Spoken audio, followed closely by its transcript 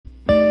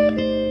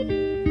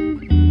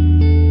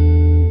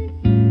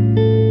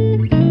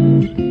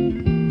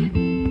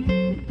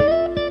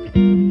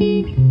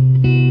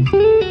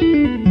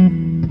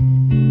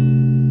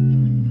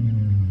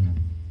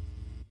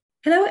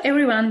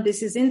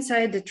this is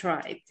Inside the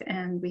Tribe,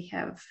 and we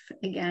have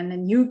again a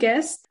new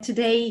guest.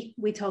 Today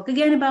we talk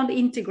again about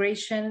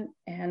integration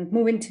and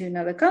moving to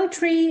another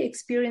country,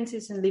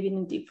 experiences and living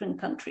in different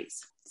countries.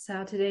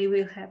 So today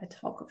we'll have a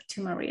talk of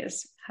two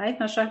Marias. Hi,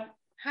 Masha.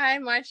 Hi,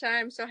 Masha.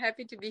 I'm so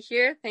happy to be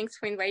here. Thanks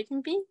for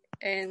inviting me.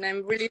 And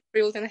I'm really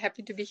thrilled and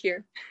happy to be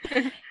here.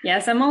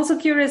 Yes, I'm also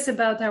curious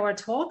about our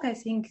talk. I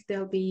think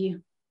there'll be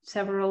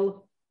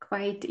several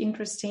quite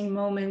interesting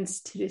moments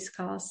to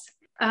discuss.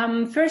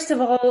 First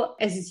of all,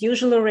 as is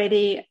usual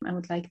already, I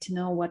would like to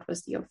know what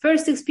was your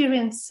first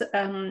experience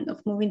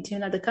of moving to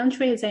another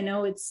country, as I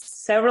know it's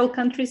several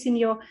countries in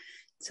your,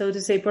 so to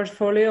say,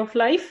 portfolio of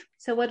life.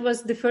 So what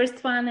was the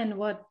first one, and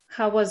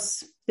how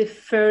was the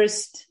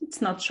first, it's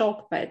not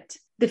shock, but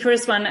the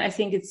first one, I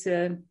think it's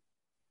the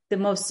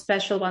most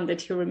special one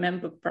that you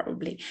remember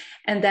probably.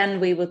 And then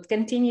we would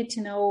continue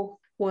to know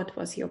what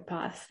was your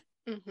path.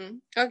 Mm-hmm.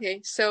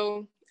 Okay,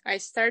 so I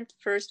start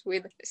first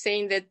with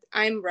saying that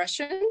I'm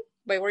Russian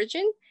by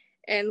origin,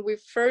 and we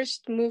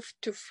first moved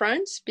to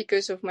France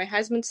because of my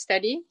husband's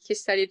study. He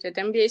studied at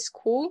MBA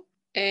school,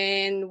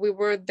 and we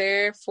were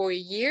there for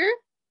a year,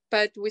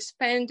 but we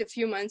spent a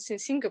few months in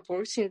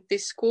Singapore since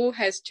this school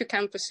has two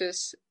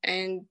campuses,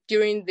 and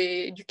during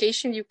the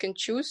education you can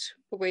choose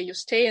where you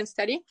stay and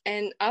study.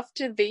 And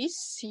after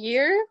this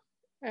year,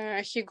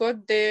 he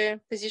got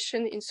the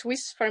position in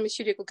Swiss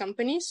pharmaceutical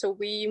company, so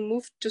we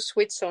moved to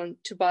Switzerland,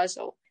 to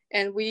Basel,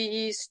 and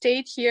we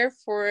stayed here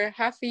for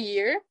half a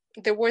year.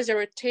 There was a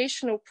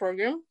rotational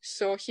program,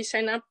 so he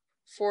signed up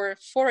for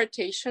 4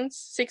 rotations,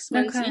 6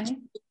 months each,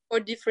 4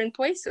 different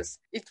places.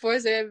 It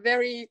was a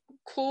very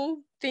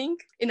cool thing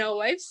in our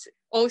lives,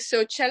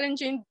 also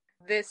challenging.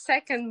 The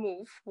second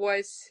move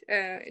was,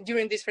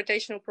 during this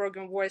rotational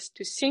program, was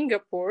to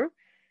Singapore.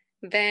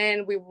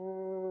 Then we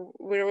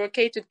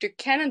relocated to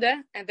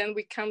Canada, and then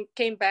we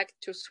came back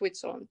to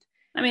Switzerland.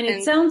 I mean,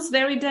 it sounds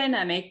very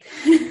dynamic.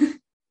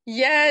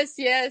 Yes,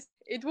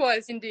 it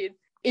was indeed.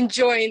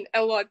 Enjoying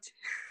a lot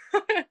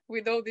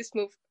with all this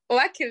move.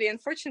 Luckily,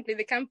 unfortunately,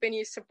 the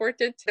company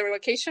supported the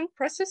relocation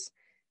process,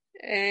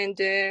 and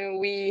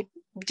we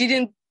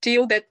didn't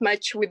deal that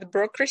much with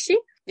bureaucracy.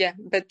 Yeah,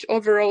 but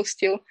overall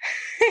still,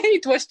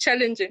 it was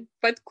challenging,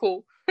 but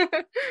cool.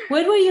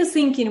 What were you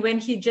thinking when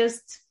he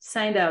just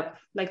signed up?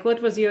 Like,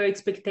 what was your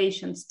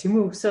expectations to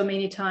move so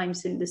many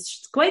times in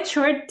this quite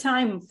short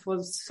time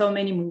for so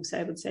many moves,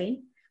 I would say?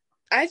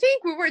 I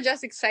think we were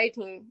just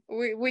exciting.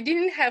 We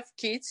didn't have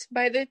kids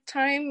by that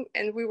time,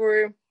 and we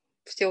were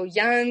still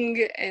young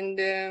and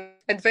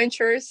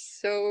adventurous.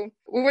 So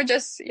we were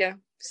just,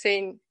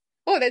 saying,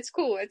 oh, that's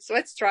cool.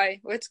 Let's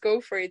try. Let's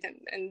go for it.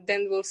 And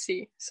then we'll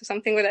see. So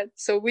something like that.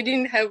 So we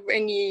didn't have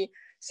any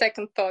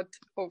second thought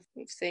of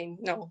saying,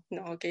 no,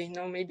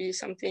 maybe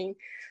something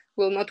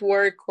will not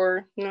work,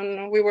 or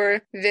no. We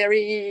were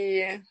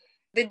very,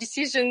 the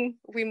decision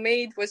we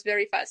made was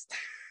very fast.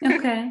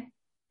 Okay.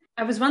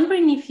 I was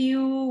wondering if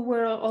you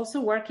were also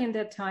working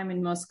that time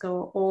in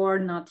Moscow or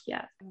not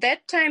yet.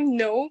 That time,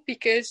 no,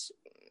 because,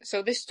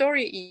 so the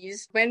story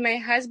is, when my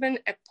husband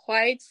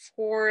applied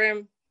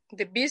for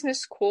the business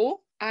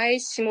school, I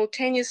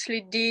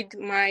simultaneously did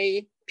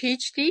my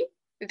PhD.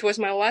 It was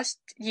my last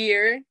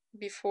year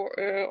before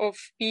of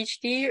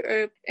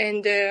PhD,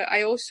 and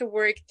I also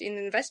worked in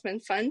an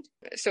investment fund.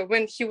 So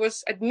when he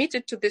was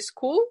admitted to the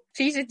school,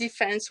 thesis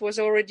defense was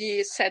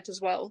already set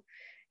as well.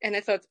 And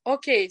I thought,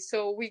 okay,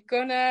 so we're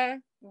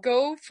gonna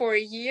go for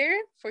a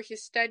year for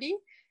his study.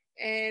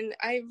 And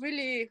I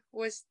really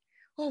was,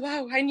 oh,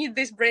 wow, I need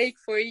this break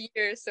for a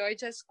year. So I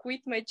just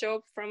quit my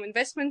job from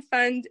investment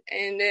fund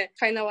and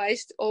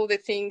finalized all the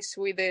things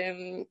with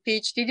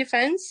PhD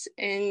defense.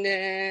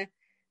 And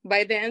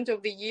by the end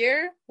of the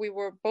year, we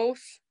were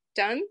both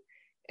done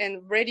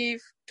and ready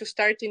to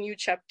start a new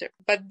chapter.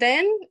 But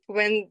then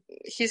when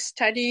his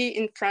study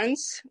in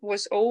France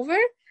was over,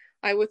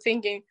 I was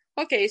thinking,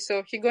 okay,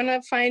 so he's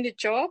gonna find a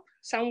job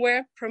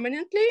somewhere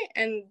permanently,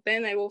 and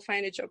then I will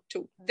find a job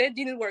too. That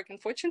didn't work,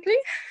 unfortunately,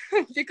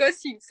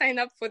 because he signed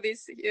up for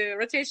this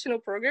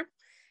rotational program.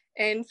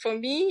 And for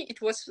me,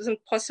 it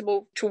wasn't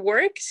possible to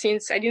work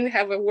since I didn't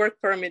have a work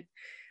permit.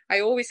 I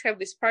always have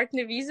this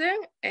partner visa,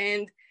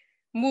 and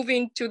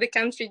moving to the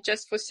country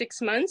just for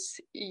 6 months,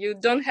 you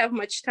don't have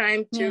much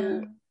time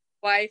to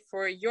apply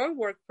for your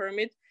work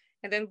permit.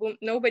 And then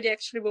nobody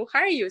actually will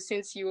hire you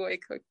since you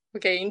like,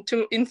 okay,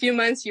 in few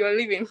months you are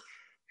leaving.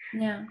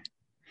 Yeah.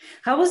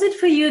 How was it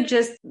for you?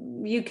 Just,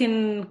 you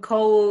can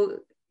call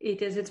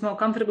it as it's more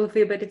comfortable for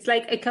you, but it's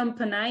like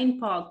accompanying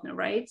partner,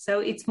 right?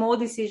 So it's more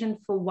decision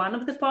for one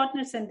of the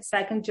partners, and the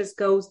second just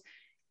goes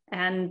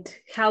and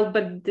help,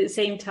 but at the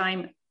same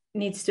time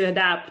needs to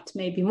adapt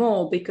maybe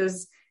more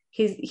because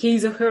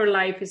his or her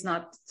life is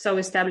not so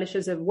established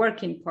as a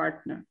working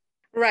partner.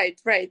 Right.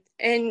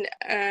 And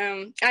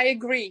I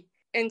agree.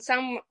 And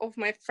some of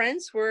my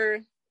friends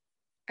were,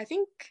 I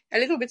think, a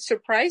little bit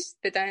surprised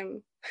that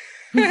I'm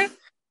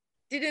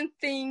didn't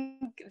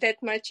think that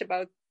much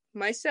about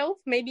myself,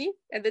 maybe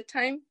at the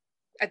time,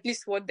 at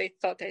least what they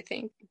thought, I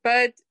think.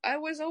 But I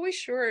was always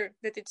sure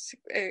that it's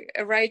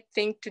a right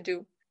thing to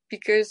do,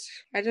 because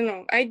I don't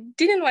know, I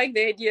didn't like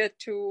the idea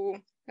to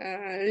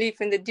live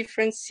in the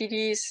different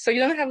cities. So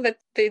you don't have that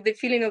the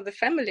feeling of the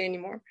family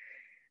anymore.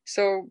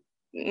 So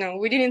no,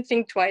 we didn't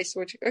think twice.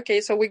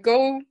 Okay, so we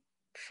go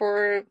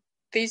for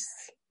this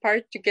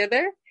part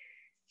together.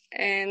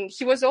 And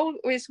he was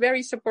always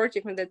very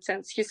supportive in that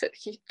sense.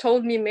 He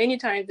told me many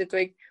times that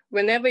like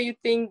whenever you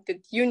think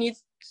that you need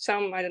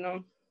some, I don't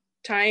know,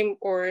 time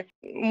or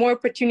more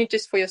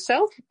opportunities for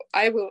yourself,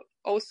 I will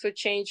also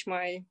change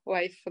my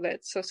life for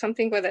that. So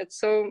something like that.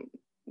 So,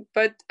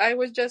 but I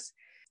was just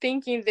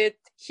thinking that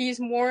he's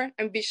more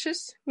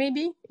ambitious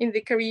maybe in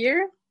the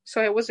career.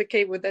 So I was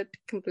okay with that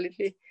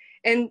completely.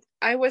 And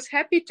I was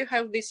happy to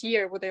have this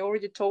year, what I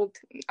already told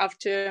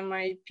after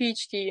my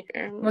PhD.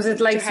 Was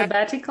it like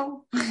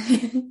sabbatical?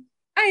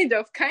 Kind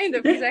of,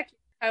 exactly.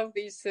 Have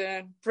this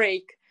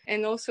break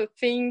and also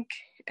think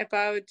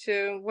about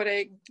what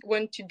I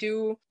want to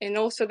do. And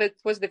also that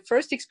was the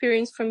first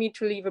experience for me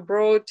to live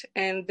abroad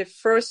and the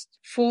first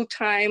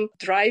full-time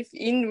drive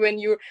in when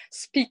you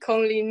speak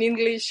only in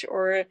English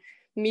or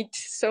meet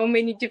so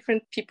many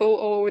different people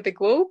all over the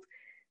globe.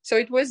 So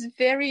it was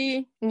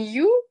very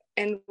new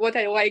and what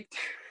I liked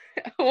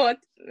a lot,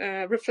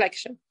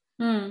 reflection.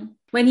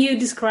 When you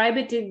describe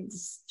it,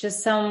 it's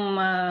just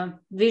some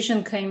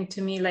vision came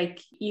to me, like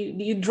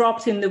you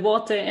dropped in the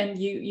water and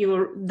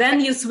then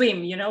you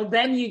swim,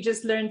 then you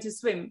just learn to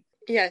swim.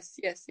 Yes,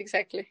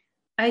 exactly.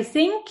 I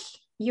think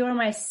you're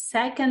my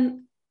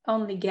second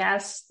only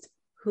guest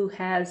who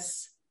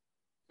has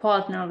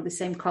partner of the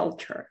same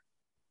culture.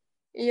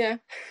 Yeah.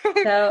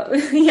 So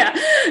yeah,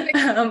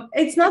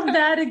 it's not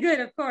that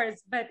good, of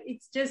course, but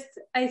it's just,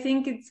 I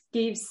think it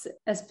gives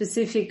a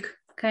specific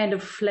kind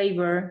of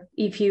flavor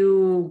if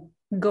you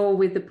go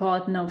with the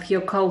partner of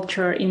your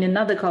culture in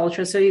another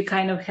culture. So you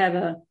kind of have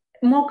a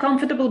more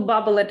comfortable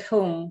bubble at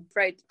home.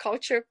 Right.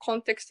 Culture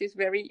context is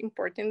very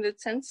important in that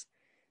sense,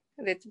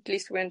 that at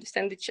least we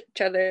understand each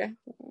other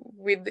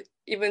with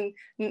even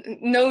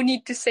no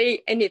need to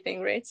say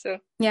anything, right? So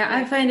yeah.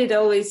 I find it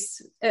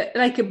always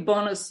like a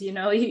bonus, you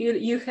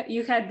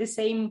had the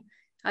same,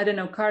 I don't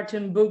know,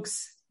 cartoon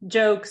books,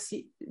 jokes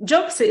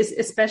is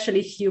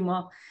especially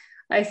humor.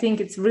 I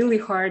think it's really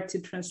hard to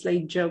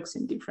translate jokes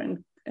in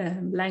different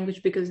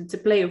language because it's a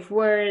play of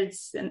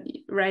words and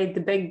right,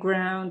 the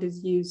background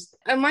is used.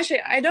 Masha,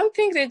 I don't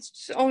think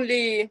that's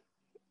only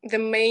the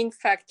main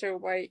factor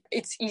why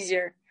it's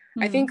easier.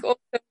 I think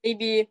also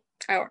maybe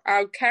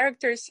our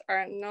characters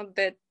are not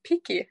that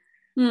picky.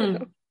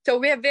 So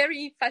we are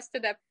very fast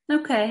adapt.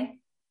 Okay.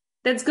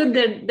 That's good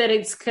that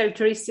it's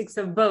characteristics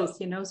of both,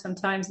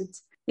 sometimes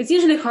it's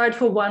usually hard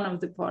for one of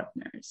the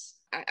partners.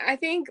 I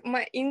think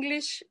my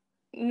English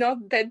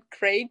not that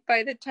great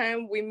by the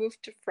time we moved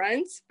to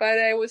France, but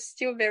I was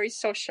still very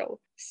social.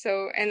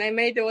 So, and I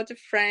made a lot of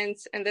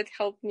friends and that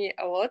helped me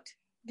a lot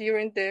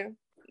during the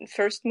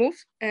first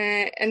move.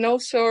 And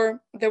also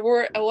there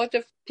were a lot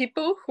of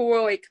people who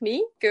were like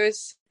me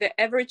because the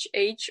average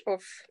age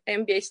of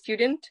MBA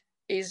student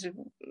is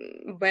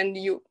when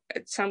you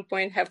at some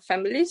point have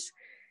families.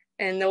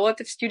 And a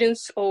lot of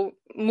students all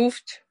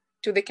moved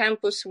to the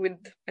campus with,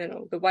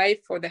 the wife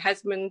or the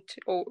husband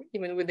or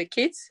even with the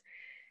kids.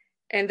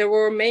 And there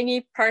were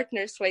many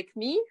partners like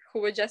me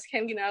who were just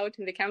hanging out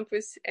in the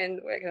campus and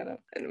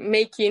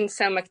making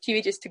some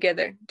activities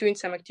together, doing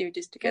some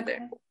activities together.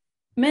 Okay.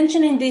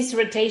 Mentioning these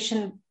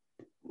rotation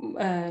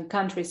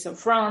countries, so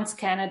France,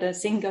 Canada,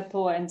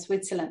 Singapore, and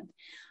Switzerland,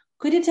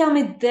 could you tell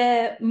me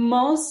the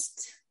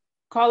most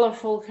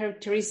colorful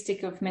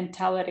characteristic of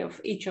mentality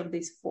of each of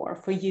these four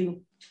for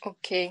you?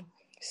 Okay,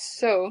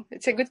 so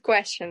it's a good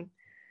question.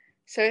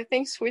 So I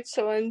think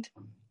Switzerland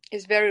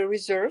is very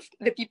reserved.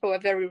 The people are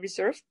very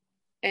reserved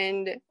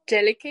and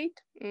delicate,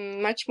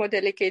 much more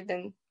delicate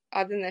than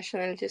other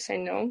nationalities I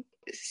know.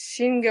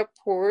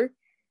 Singapore,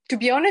 to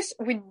be honest,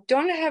 we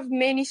don't have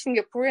many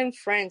Singaporean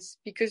friends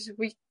because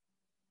we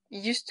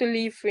used to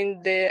live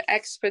in the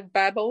expat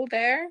bubble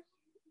there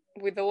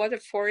with a lot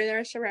of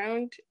foreigners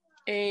around.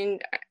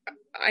 And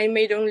I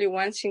made only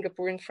one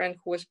Singaporean friend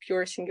who was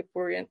pure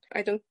Singaporean.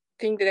 I don't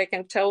think that I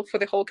can tell for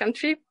the whole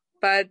country,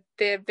 but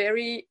they're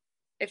very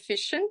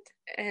efficient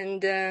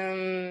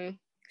and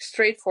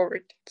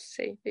straightforward, to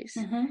say this.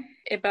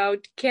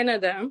 About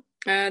Canada,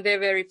 they're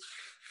very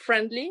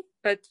friendly,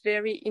 but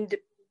very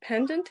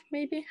independent,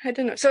 maybe. I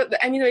don't know. So,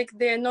 I mean, like,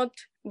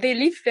 they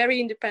live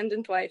very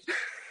independent life.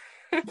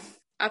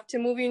 After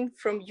moving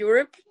from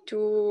Europe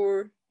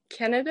to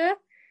Canada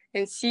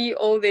and see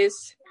all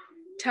these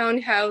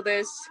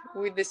townhouses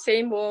with the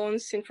same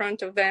lawns in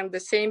front of them, the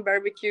same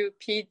barbecue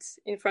pits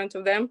in front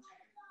of them,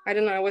 I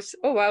don't know, I was,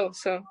 oh wow,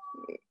 so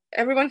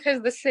everyone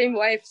has the same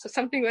life, so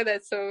something like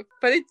that. So,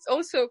 but it's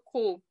also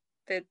cool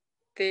that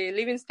the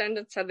living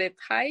standards are that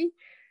high,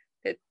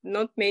 that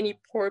not many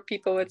poor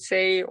people, let's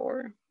say,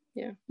 or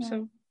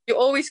so you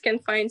always can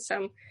find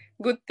some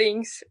good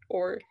things,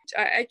 or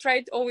I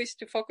tried always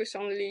to focus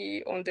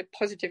only on the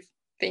positive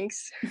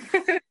things.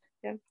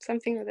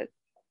 Something like that.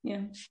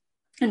 Yeah.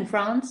 In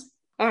France?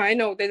 Oh, I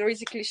know there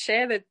is a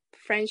cliche that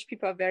French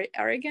people are very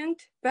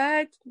arrogant,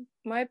 but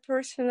my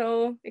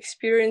personal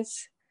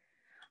experience,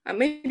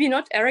 maybe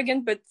not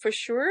arrogant, but for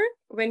sure,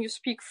 when you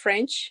speak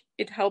French,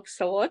 it helps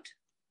a lot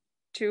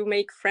to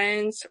make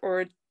friends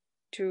or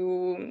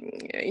to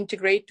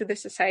integrate to the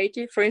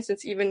society. For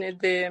instance, even at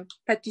the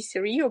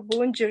patisserie or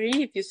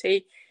boulangerie, if you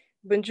say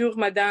bonjour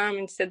madame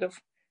instead of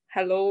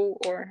hello,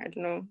 or I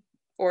don't know,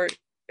 or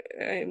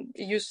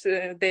use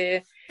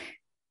the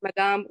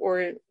madame,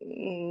 or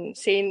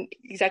saying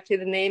exactly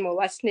the name or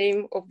last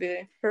name of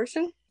the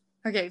person.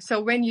 Okay, so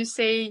when you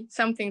say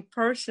something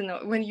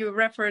personal, when you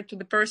refer to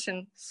the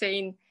person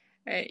saying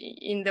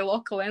in the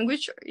local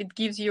language, it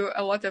gives you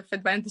a lot of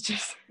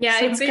advantages. Yeah,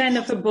 So it's kind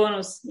of a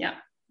bonus. Yeah.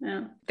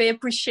 They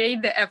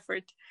appreciate the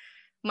effort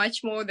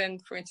much more than,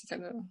 for instance, I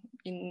don't know,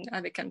 in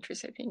other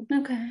countries, I think.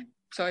 Okay.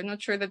 So I'm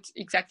not sure that's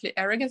exactly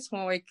arrogance,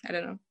 more like, I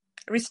don't know,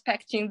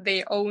 respecting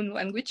their own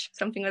language,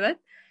 something like that.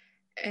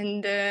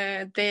 And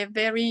they're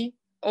very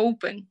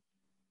open,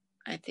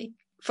 I think.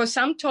 For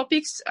some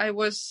topics,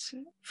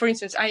 for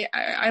instance,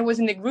 I was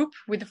in a group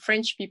with the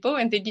French people,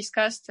 and they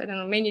discussed, I don't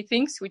know, many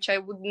things which I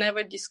would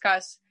never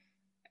discuss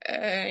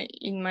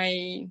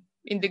in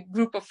the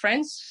group of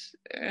friends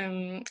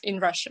in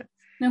Russia.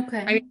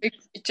 Okay. I mean,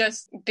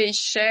 they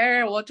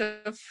share a lot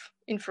of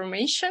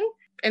information,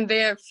 and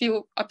they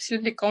feel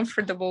absolutely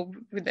comfortable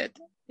with it.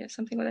 Yeah,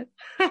 something like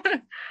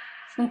that.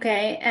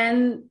 Okay.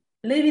 And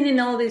living in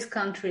all these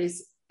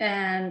countries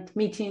and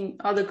meeting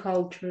other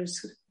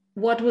cultures,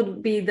 what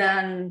would be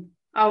then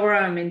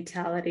our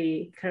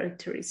mentality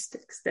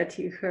characteristics that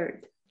you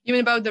heard? You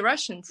mean about the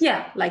Russians?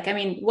 Yeah. Like, I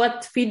mean,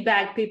 what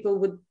feedback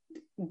people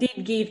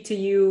did give to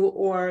you,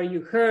 or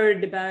you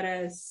heard about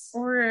us?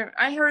 Or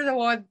I heard a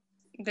lot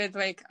that,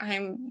 like,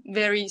 I'm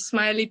very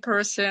smiley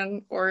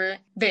person, or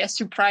they are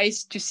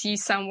surprised to see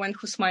someone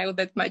who smiled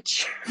that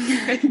much.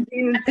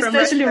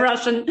 Especially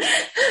Russian.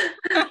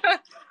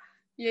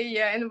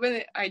 Yeah. And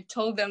when I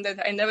told them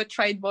that I never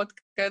tried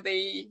vodka,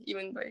 they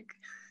even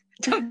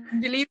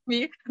don't believe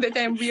me that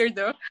I'm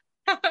weirdo.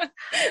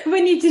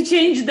 We need to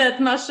change that,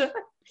 Masha.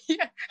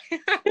 Yeah,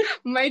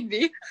 might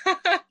be.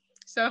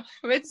 So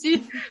let's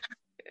see.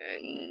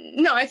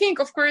 No, I think,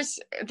 of course,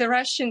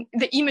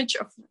 the image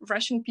of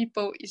Russian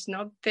people is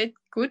not that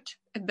good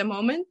at the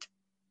moment,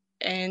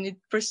 and it's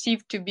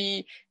perceived to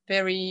be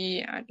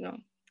very, I don't know,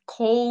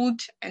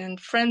 cold and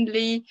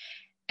friendly,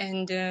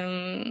 and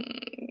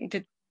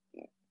that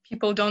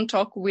people don't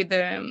talk with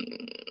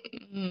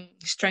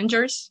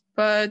strangers.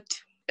 But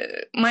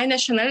my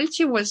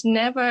nationality was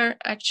never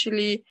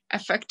actually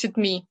affected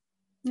me.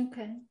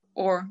 Okay.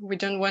 Or we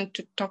don't want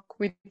to talk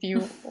with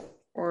you,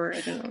 or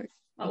I don't know.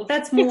 Well,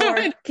 that's more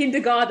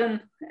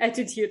kindergarten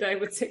attitude, I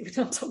would say. We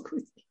don't talk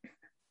with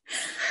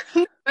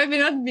you. Maybe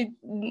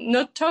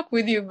not talk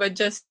with you, but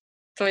just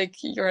like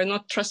you're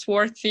not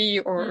trustworthy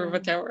or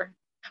whatever.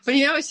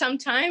 But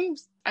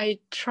sometimes I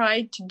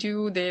try to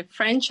do the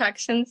French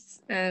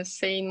accents,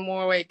 saying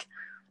more like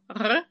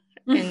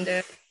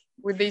and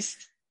with these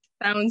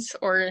sounds,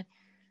 or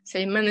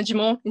say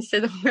management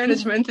instead of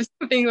management or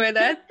something like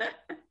that.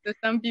 So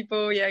some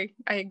people,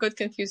 I got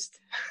confused.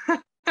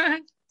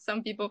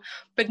 Some people,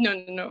 but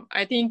no.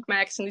 I think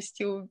my accent is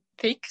still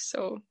thick.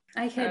 So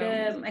I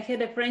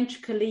had a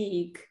French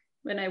colleague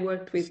when I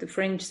worked with the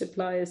French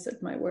suppliers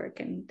at my work,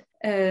 and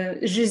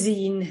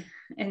Josine,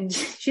 and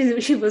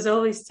she was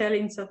always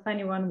telling so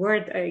funny one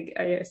word.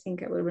 I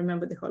think I will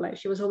remember the whole life.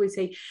 She was always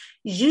saying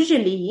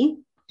usually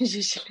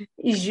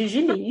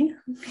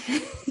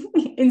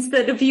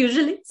instead of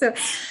usually. So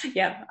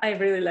yeah, I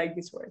really like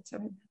this word.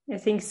 So I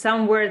think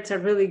some words are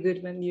really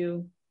good when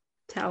you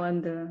tell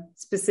in the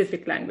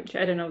specific language.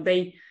 I don't know,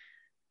 they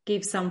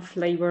give some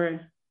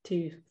flavor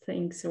to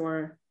things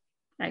or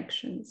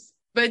actions.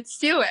 But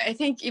still, I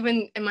think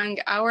even among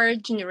our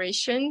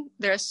generation,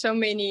 there are so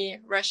many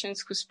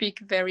Russians who speak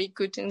very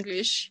good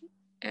English.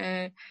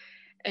 And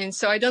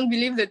so I don't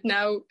believe that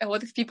now a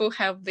lot of people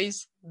have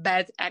this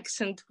bad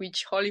accent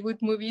which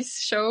Hollywood movies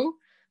show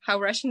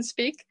how Russians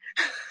speak.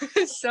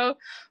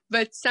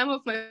 But some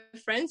of my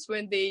friends,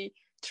 when they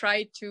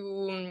try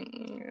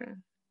to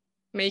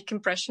make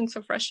impressions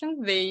of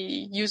Russian, they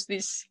use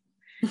this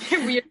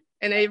weird,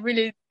 and I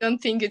really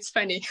don't think it's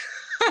funny.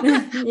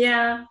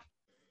 Yeah.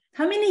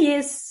 How many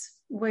years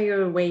were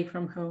you away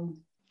from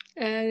home?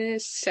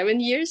 7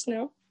 years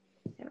now.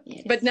 7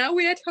 years. But now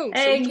we're at home,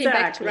 so we came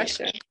back to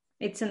Russia.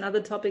 It's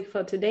another topic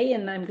for today,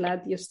 and I'm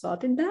glad you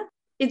started that.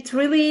 It's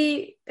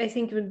really, I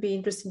think it would be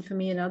interesting for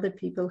me and other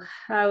people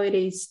how it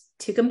is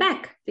to come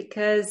back,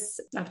 because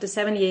after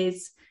 7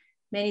 years,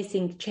 many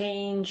things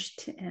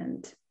changed,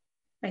 and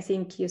I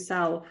think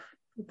yourself,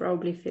 you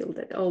probably feel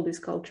that all these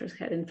cultures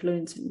had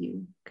influence on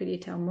you. Could you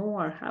tell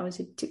more? How is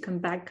it to come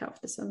back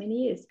after so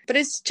many years? But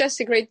it's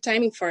just a great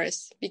timing for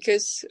us,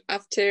 because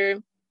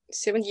after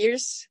 7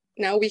 years,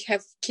 now we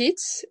have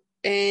kids,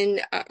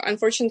 and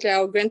unfortunately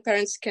our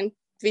grandparents can't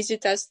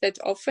visit us that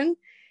often,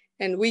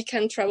 and we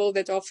can't travel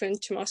that often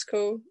to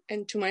Moscow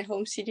and to my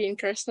home city in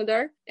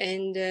Krasnodar.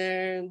 And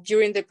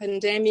during the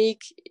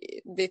pandemic,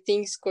 the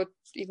things got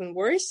even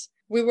worse.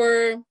 We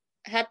were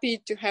happy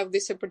to have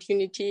this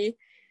opportunity,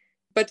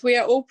 but we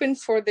are open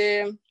for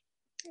the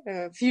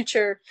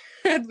future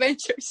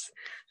adventures.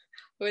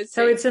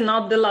 So it's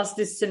not the last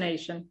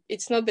destination.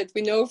 It's not that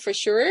we know for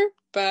sure,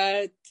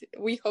 but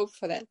we hope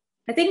for that.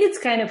 I think it's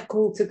kind of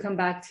cool to come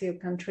back to your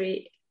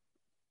country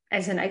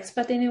as an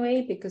expat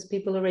anyway, because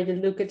people already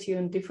look at you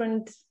in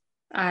different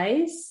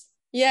eyes.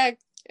 Yeah,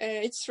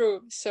 it's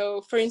true.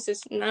 So, for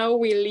instance, now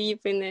we live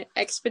in an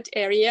expat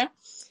area,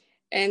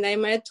 and I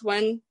met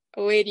one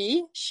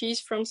lady. She's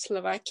from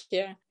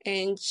Slovakia,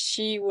 and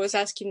she was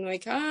asking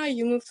like,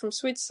 you moved from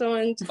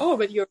Switzerland. Oh,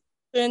 but you're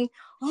Russian.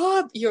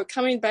 Oh, you're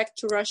coming back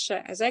to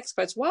Russia as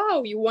expats.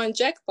 Wow, you won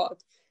jackpot.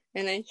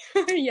 And I,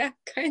 yeah,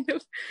 kind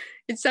of.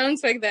 It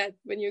sounds like that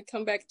when you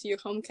come back to your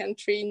home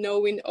country,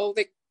 knowing all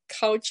the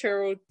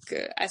cultural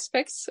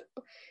aspects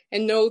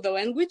and know the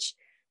language,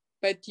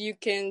 but you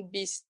can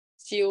be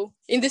still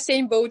in the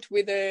same boat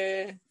with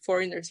the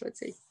foreigners, let's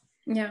say.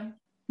 Yeah.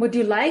 Would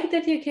you like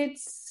that your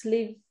kids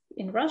live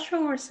in Russia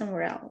or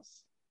somewhere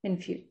else in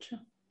future?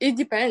 It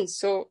depends.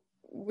 So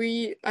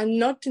we are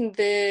not in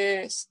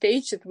the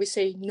stage that we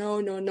say,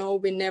 no,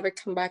 we never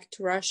come back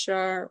to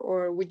Russia,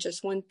 or we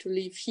just want to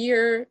live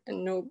here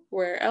and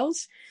nowhere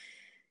else.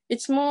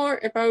 It's more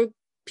about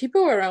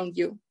people around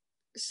you.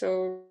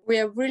 So we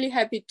are really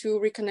happy to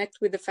reconnect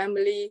with the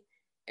family,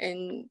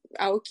 and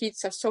our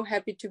kids are so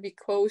happy to be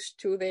close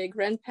to their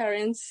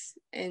grandparents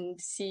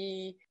and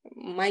see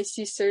my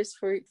sisters,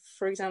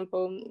 for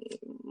example,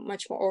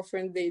 much more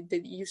often. They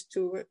used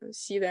to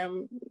see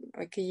them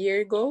like a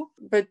year ago.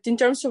 But in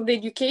terms of the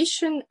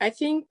education, I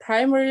think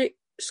primary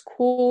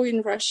school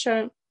in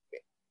Russia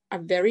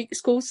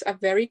schools are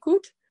very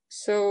good.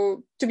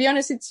 So to be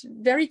honest, it's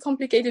very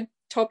complicated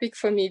topic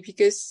for me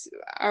because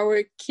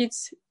our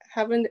kids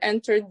haven't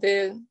entered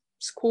the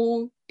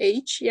school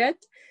age yet.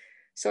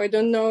 So I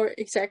don't know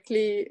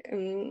exactly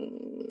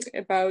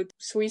about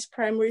Swiss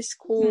primary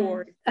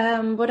school.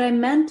 What I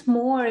meant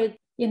more,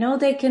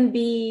 there can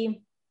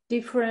be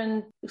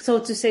different, so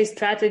to say,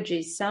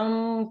 strategies.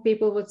 Some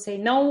people would say,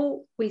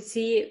 no, we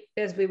see it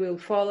as we will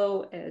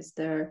follow as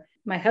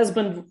my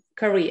husband's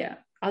career.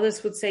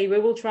 Others would say, we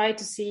will try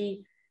to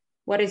see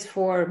what is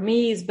for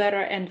me is better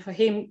and for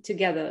him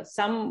together.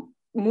 Some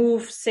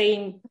move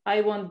saying,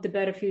 I want the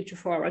better future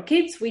for our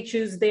kids. We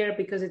choose there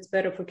because it's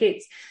better for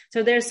kids.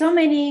 So there are so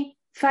many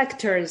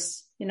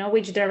factors,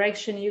 which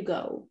direction you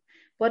go.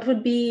 What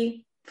would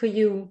be for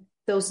you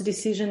those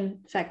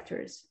decision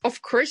factors?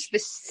 Of course, the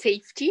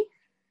safety.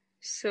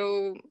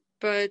 So,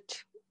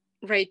 but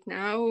right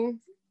now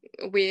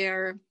we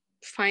are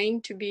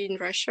fine to be in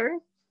Russia.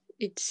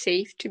 It's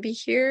safe to be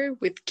here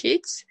with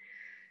kids.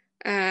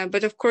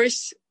 But of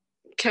course,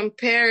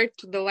 compared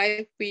to the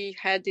life we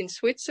had in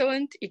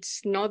Switzerland,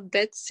 it's not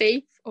that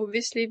safe,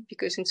 obviously,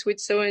 because in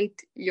Switzerland,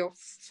 your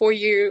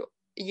 4-year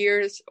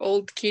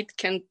old kid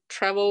can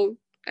travel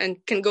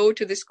and can go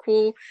to the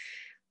school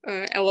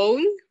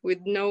alone with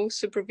no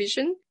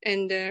supervision.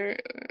 And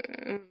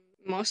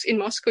in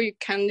Moscow, you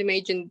can't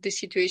imagine the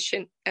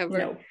situation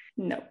ever.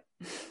 No.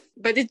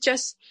 But it's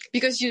just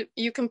because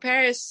you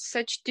compare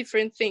such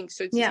different things.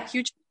 So it's a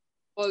huge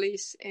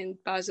Polis, and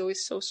Basel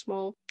is so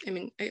small. I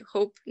mean, I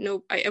hope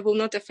I will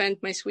not offend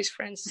my Swiss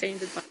friends saying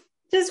that.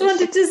 Just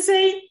wanted to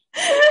say.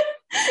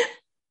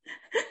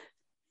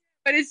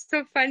 But it's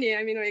so funny.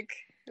 I mean, like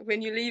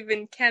when you live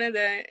in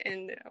Canada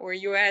or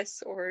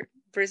US or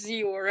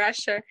Brazil or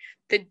Russia,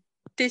 the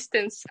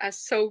distance are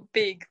so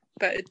big.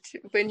 But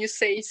when you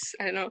say,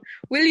 I don't know,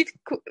 we live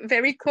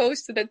very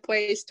close to that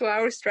place, 2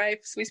 hours drive,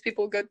 Swiss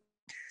people got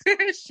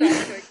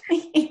shocked.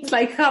 It's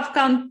like half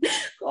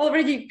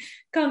already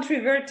country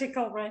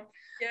vertical, right?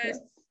 Yes.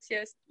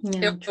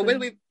 Yeah, when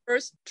we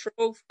first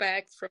drove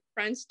back from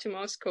France to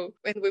Moscow,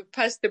 when we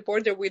passed the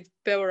border with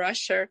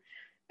Belarus,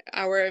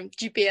 our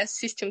GPS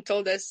system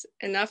told us,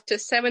 and after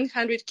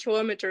 700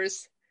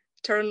 kilometers,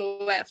 turn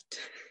left.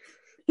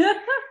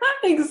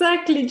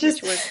 Exactly.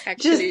 Which was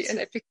actually an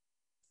epic.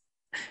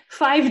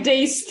 5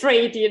 days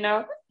straight,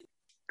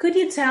 Could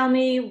you tell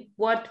me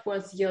what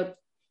was your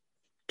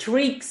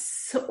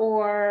tricks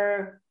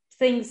or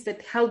things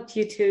that helped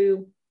you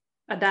to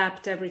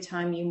adapt every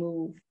time you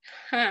move?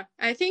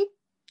 I think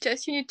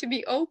just you need to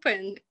be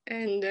open,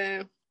 and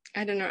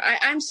I don't know.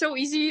 I'm so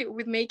easy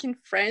with making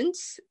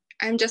friends.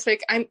 I'm just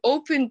like, I'm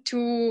open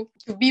to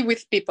be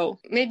with people.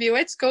 Maybe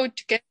let's go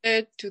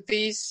together to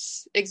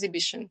this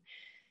exhibition,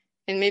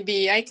 and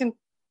maybe I can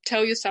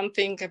tell you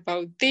something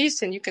about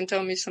this and you can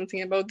tell me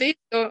something about this.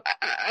 So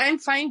I'm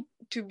fine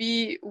to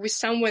be with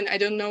someone I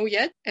don't know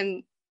yet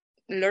and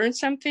learn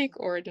something,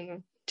 or I don't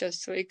know,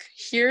 just like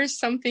hear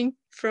something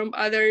from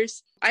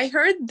others. I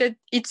heard that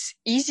it's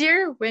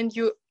easier when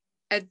you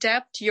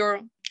adapt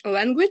your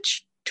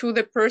language to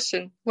the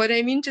person. What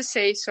I mean to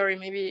say, sorry,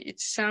 maybe it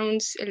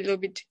sounds a little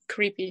bit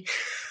creepy.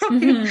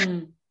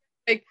 Mm-hmm.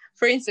 Like,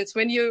 for instance,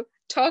 when you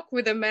talk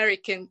with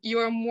American,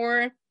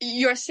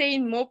 you're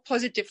saying more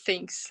positive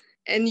things,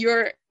 and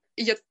your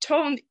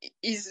tone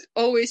is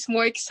always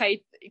more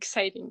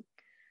exciting.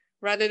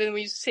 Rather than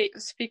when you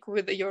speak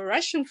with your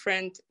Russian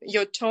friend,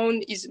 your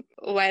tone is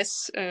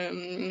less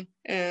high.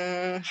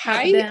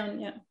 Down,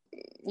 yeah.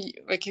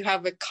 Like you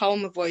have a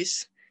calm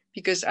voice,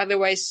 because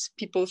otherwise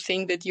people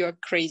think that you are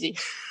crazy.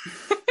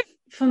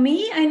 For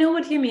me, I know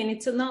what you mean.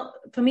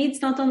 For me,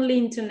 it's not only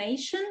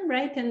intonation,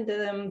 right?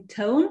 And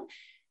tone,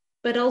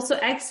 but also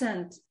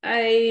accent.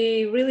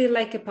 I really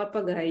like a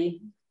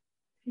papagay,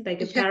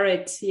 like a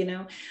parrot,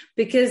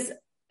 because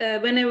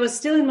when I was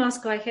still in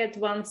Moscow, I had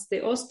once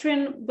the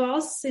Austrian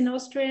boss in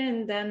Austria,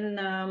 and then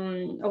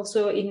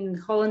also in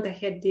Holland, I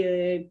had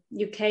the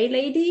UK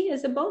lady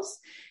as a boss.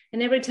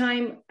 And every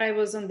time I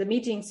was on the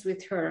meetings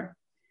with her,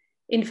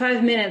 in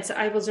 5 minutes,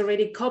 I was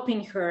already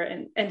copying her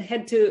and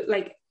had to,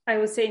 like, I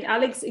was saying,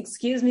 Alex,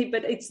 excuse me,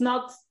 but it's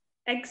not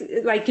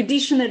like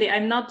additionally,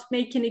 I'm not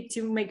making it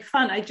to make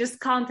fun. I just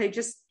can't.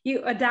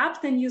 You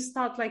adapt and you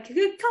start like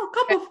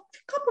cup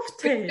of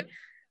tea.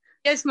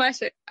 Yes,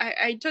 Masha,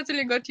 I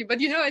totally got you.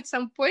 But at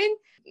some point,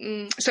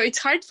 so it's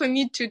hard for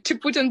me to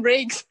put on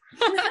brakes.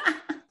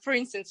 For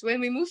instance,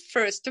 when we moved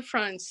first to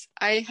France,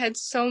 I had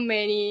so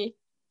many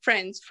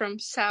friends from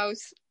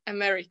South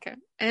America,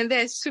 and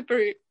they're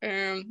super,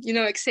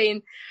 like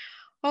saying,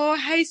 "Oh,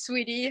 hi,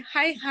 sweetie.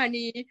 Hi,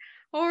 honey."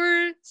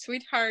 Or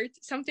sweetheart,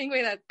 something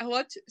like that, a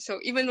lot. So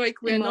even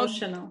like we're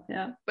emotional,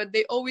 not, but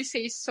they always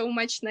say so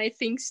much nice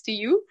things to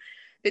you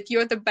that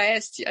you're the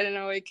best. I don't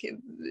know, like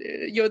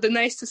you're the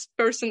nicest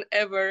person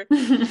ever.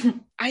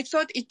 I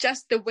thought it's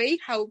just the way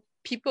how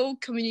people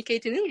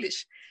communicate in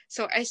English.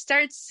 So I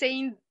started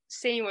saying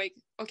like,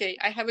 okay,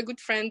 I have a good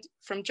friend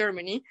from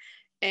Germany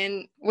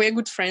and we're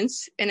good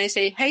friends. And I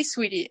say, hey,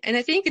 sweetie. And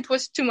I think it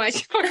was too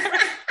much for her.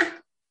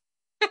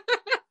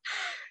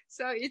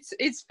 So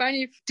it's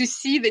funny to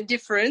see the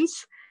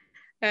difference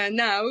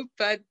now,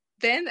 but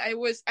then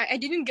I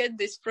didn't get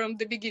this from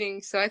the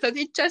beginning. So I thought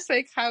it's just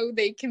like how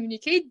they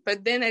communicate,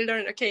 but then I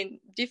learned, okay,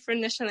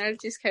 different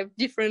nationalities have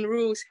different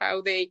rules,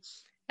 how they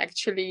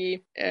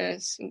actually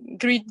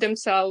greet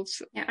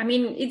themselves. Yeah, I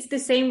mean, it's the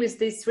same with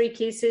these 3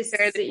 cases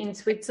in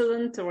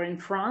Switzerland or in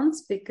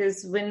France,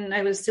 because when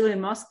I was still in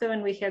Moscow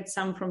and we had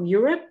some from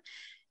Europe,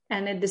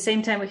 and at the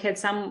same time we had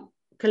some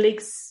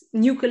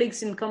new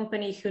colleagues in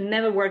company who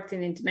never worked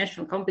in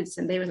international companies,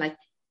 and they were like,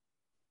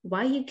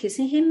 why are you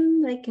kissing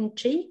him like in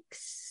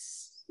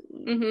cheeks?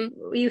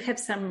 Mm-hmm. You have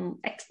some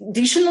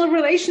additional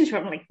relationship.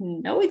 I'm like,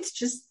 no, it's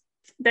just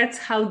that's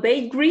how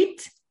they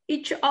greet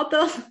each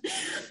other.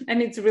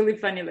 And it's really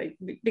funny, like,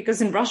 because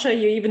in Russia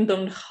you even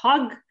don't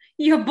hug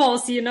your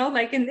boss,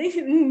 like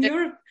in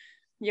Europe.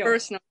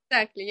 Personal,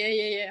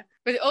 exactly. Yeah.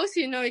 But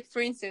also, like,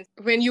 for instance,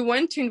 when you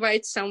want to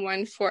invite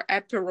someone for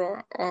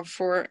apéro or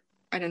for,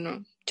 I don't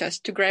know,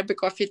 just to grab a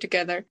coffee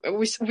together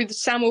with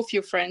some of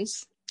your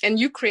friends, and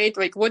you create,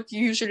 like, what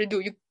you usually do,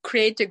 you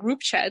create a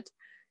group chat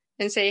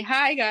and say,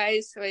 hi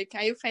guys, like,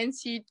 are you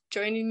fancy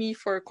joining me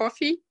for a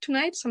coffee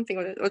tonight? Something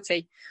like that, let's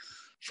say.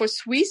 For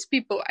Swiss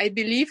people, I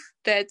believe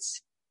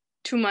that's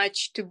too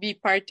much to be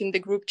part in the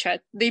group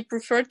chat. They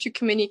prefer to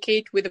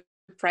communicate with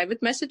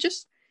private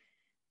messages.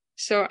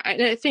 So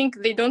I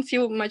think they don't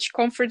feel much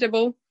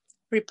comfortable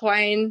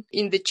replying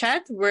in the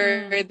chat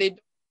where they don't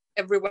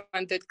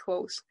everyone that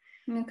close.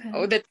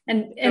 Okay.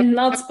 And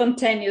not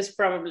spontaneous,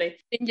 probably.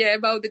 Yeah,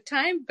 about the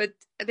time, but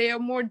they are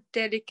more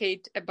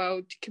delicate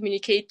about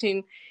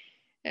communicating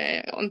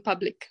on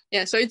public.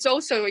 Yeah, so it's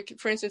also like,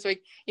 for instance,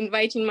 like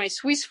inviting my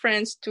Swiss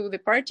friends to the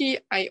party.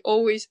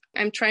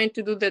 I'm trying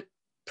to do that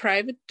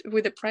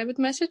with a private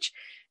message,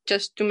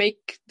 just to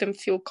make them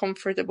feel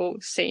comfortable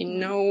saying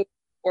no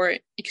or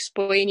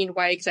explaining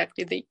why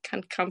exactly they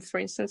can't come, for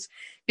instance.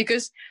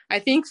 Because I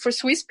think for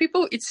Swiss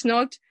people,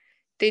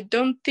 they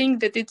don't think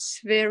that it's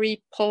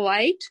very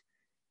polite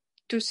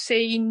to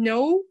say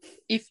no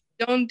if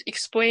you don't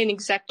explain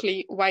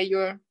exactly why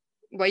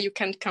you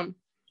can't come.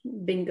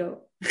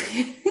 Bingo.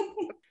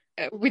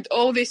 With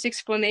all this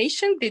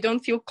explanation, they don't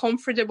feel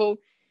comfortable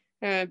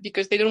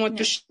because they don't want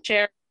to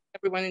share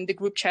everyone in the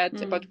group chat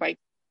about why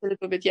a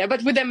little bit. Yeah,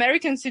 but with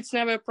Americans, it's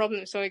never a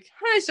problem. So like,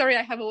 hi, sorry,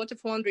 I have a lot of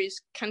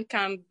laundries, can't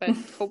come, but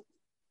hope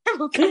I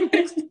will come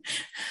next.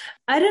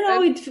 I don't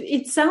know.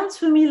 It sounds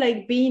for me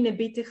like being a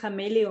bit a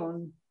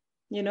chameleon.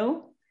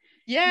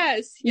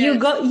 Yes. You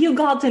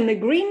got in the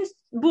green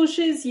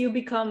bushes, you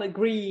become a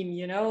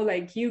green,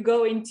 like you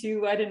go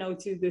into, I don't know,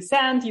 to the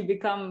sand, you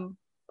become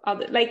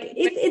other, like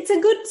it's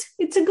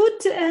a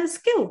good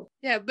skill.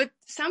 Yeah, but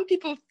some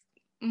people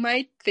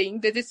might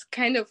think that it's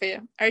kind of a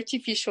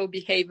artificial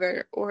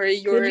behavior, or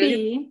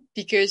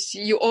because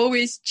you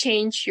always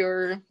change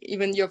the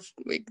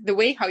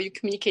way how you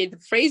communicate, the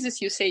phrases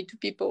you say to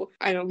people,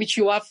 I don't know, which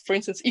you love, for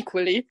instance,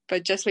 equally,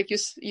 but just like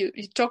you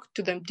talk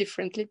to them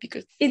differently,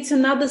 because it's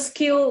another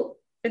skill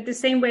at the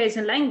same way as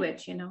a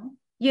language,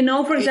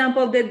 for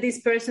example, that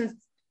this person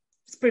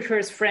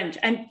prefers French,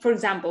 and for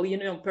example,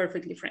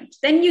 perfectly French,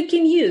 then you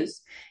can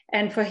use,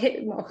 and for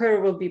him or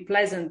her will be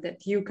pleasant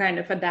that you kind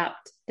of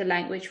adapt the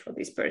language for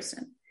this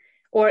person.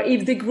 Or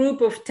if the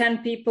group of 10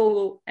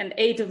 people and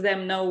 8 of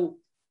them know,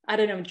 I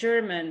don't know,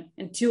 German,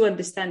 and 2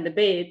 understand a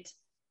bit,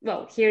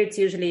 well, here it's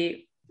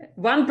usually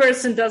one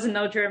person doesn't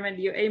know German,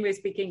 you anyway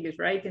speak English,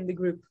 right? In the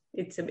group,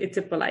 it's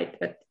a polite,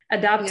 but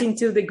adapting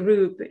to the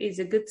group is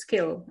a good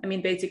skill. I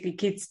mean, basically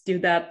kids do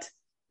that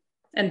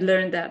and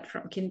learn that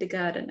from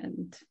kindergarten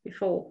and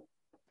before.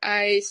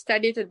 I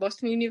studied at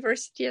Boston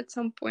University at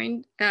some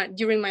point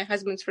during my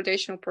husband's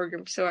rotational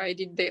program. So I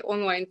did the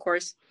online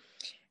course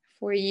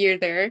for a year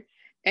there.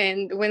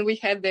 And when we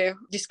had the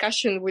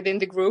discussion within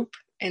the group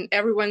and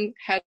everyone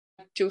had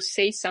to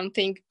say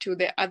something to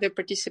the other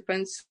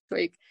participants,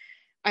 like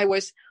I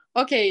was,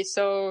 okay,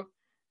 so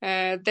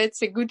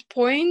that's a good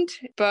point,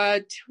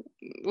 but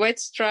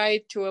let's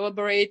try to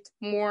elaborate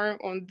more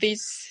on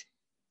this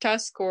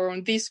task or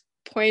on this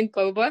point,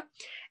 blah, blah, blah.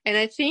 And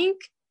I think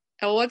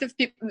a lot of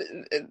people,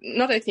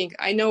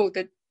 I know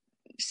that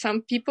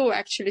some people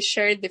actually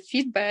shared the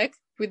feedback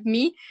with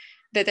me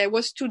that I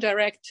was too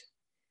direct.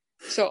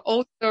 So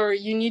also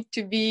you need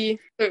to be,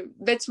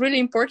 that's really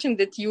important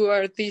that you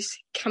are this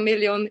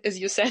chameleon, as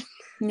you said.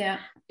 Yeah.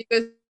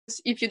 Because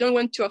if you don't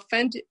want to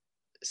offend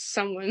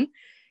someone,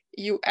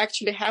 you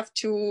actually have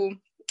to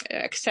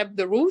accept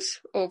the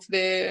rules of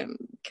the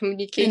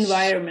communication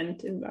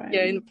environment.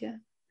 Yeah.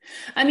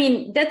 I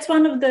mean, that's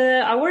one of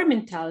our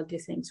mentality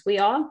things. We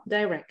are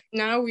direct.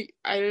 Now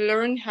I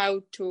learn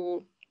how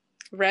to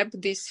wrap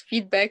this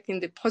feedback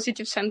in the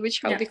positive sandwich,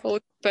 how they call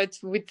it. But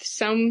with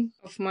some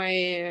of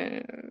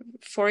my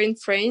foreign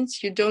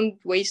friends, you don't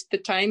waste the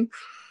time.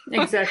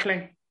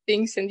 Exactly.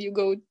 Things, and you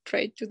go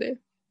straight to the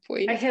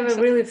point. I have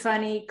a really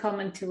funny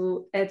comment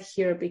to add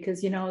here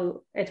because,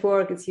 at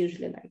work, it's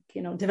usually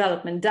like,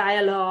 development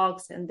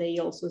dialogues, and they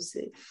also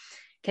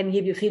can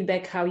give you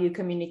feedback how you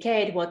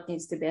communicate, what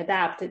needs to be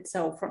adapted.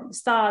 So from the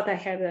start, I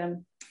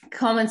had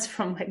comments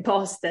from my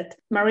boss that,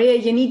 Maria,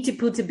 you need to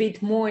put a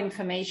bit more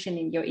information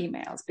in your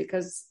emails,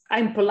 because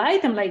I'm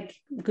polite. I'm like,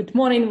 good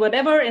morning,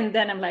 whatever. And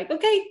then I'm like,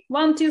 okay,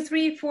 1, 2,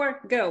 3,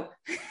 4, go.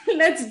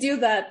 Let's do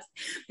that.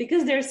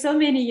 Because there's so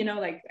many,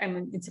 like I'm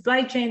in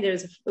supply chain,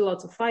 there's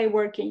lots of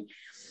firefighting.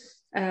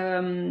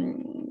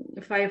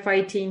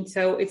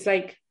 So it's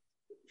like,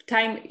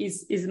 time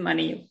is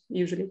money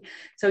usually.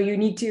 So you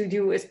need to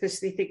do a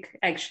specific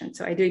action.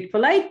 So I do it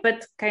polite,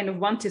 but kind of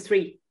 1, 2,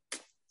 3.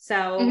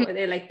 So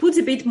they like put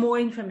a bit more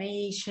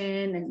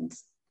information, and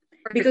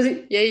because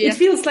it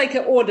feels like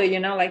an order,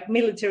 like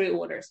military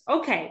orders.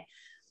 Okay.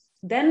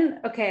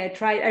 Then, I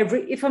try.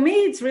 For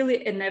me, it's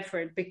really an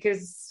effort,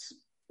 because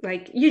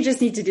like, you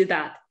just need to do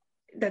that.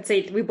 That's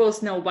it. We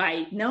both know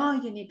why. No,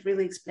 you need to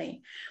really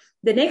explain.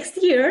 The next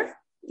year,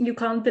 you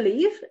can't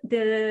believe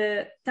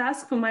the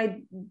task for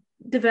my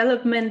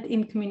development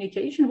in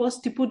communication was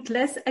to put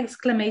less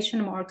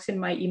exclamation marks in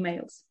my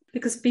emails,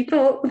 because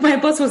my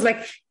boss was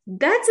like,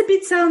 that's a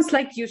bit sounds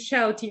like you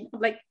shouting. I'm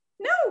like,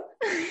 no.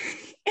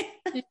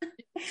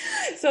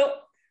 So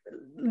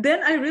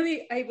then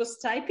I was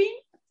typing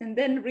and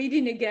then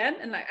reading again,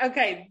 and like,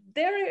 okay,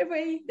 they're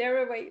away,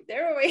 they're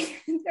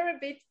a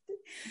bit.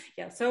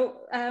 Yeah.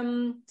 So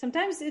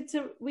sometimes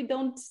we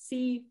don't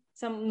see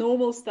some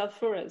normal stuff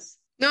for us.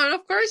 No,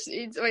 of course,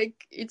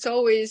 it's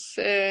always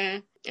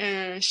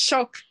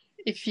shock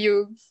if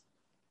you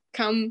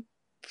come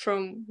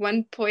from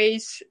one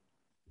place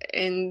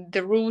and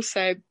the rules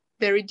are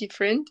very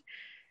different,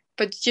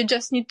 but you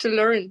just need to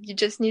learn. It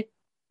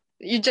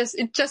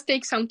just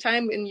takes some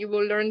time, and you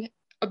will learn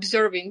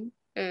observing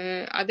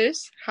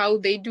others, how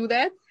they do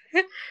that.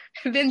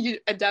 And then you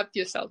adapt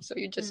yourself. So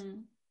you just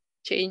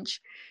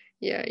change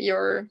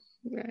your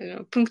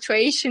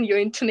punctuation, your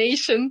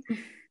intonation,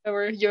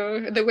 or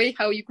the way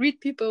how you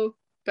greet people.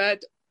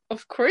 But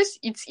of course,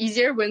 it's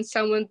easier when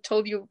someone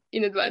tells you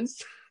in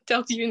advance.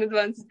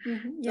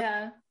 Mm-hmm.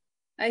 Yeah,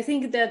 I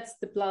think that's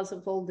the plus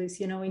of all these,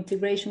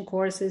 integration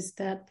courses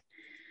that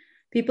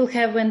people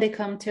have when they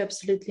come to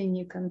absolutely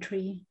new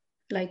country,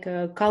 like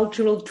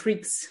cultural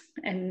tricks.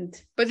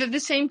 But at the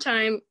same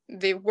time,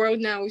 the world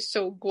now is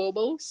so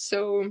global,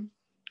 so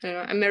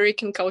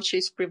American culture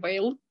is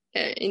prevailed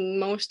in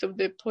most of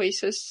the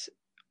places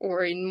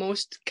or in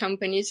most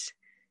companies,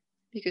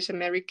 because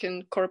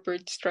American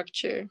corporate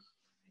structure,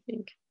 I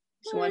think,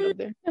 is one of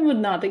them. I would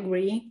not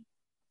agree.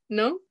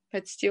 No?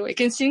 But still, like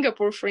in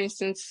Singapore, for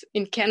instance,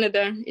 in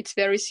Canada, it's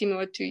very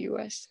similar to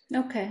US.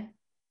 Okay.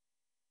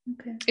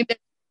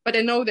 But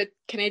I know that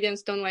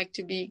Canadians don't like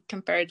to be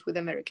compared with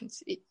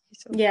Americans.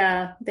 So.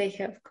 Yeah, they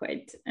have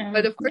quite.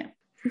 But of course.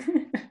 Yeah.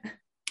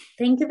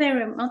 Thank you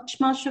very much,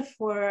 Masha,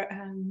 for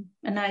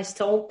a nice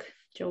talk,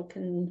 joke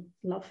and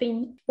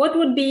laughing. What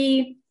would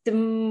be the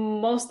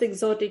most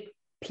exotic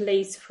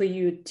place for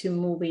you to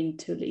move in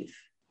to live?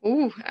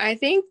 I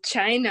think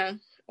China,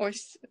 or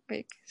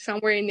like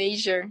somewhere in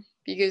Asia,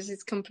 because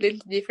it's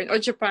completely different, or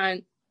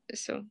Japan.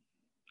 So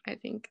I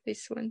think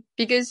this one,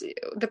 because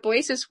the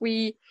places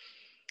we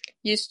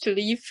used to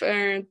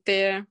live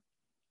there,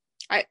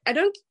 I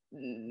don't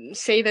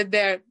say that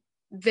they're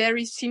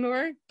very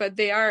similar, but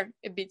they are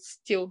a bit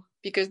still,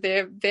 because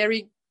they're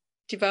very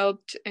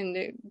developed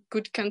and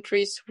good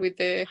countries with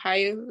the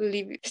high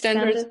living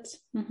standards.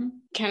 Mm-hmm.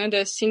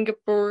 Canada,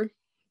 Singapore,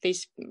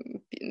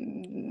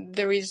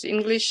 there is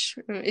English.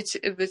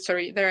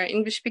 There are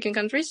English-speaking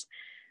countries,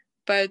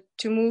 but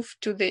to move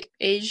to the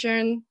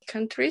Asian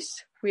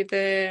countries with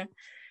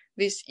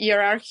this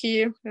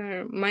hierarchy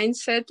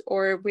mindset,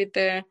 or with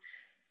the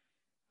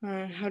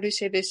how do you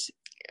say this,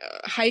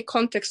 high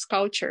context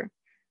culture,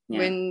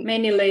 when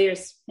many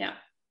layers.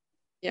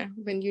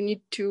 When you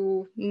need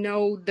to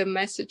know the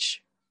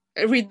message,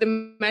 read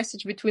the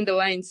message between the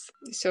lines.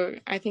 So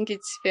I think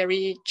it's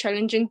very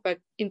challenging but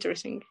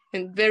interesting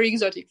and very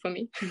exotic for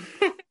me.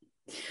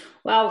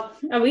 Well,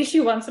 I wish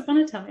you once upon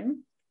a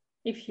time,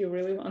 if you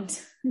really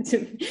want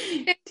to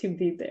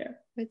be there.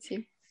 Let's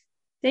see.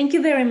 Thank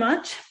you very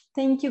much.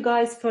 Thank you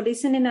guys for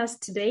listening us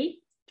today.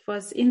 It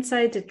was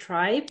Inside the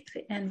Tribe,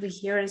 and we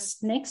hear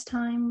us next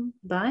time.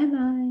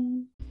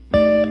 Bye-bye.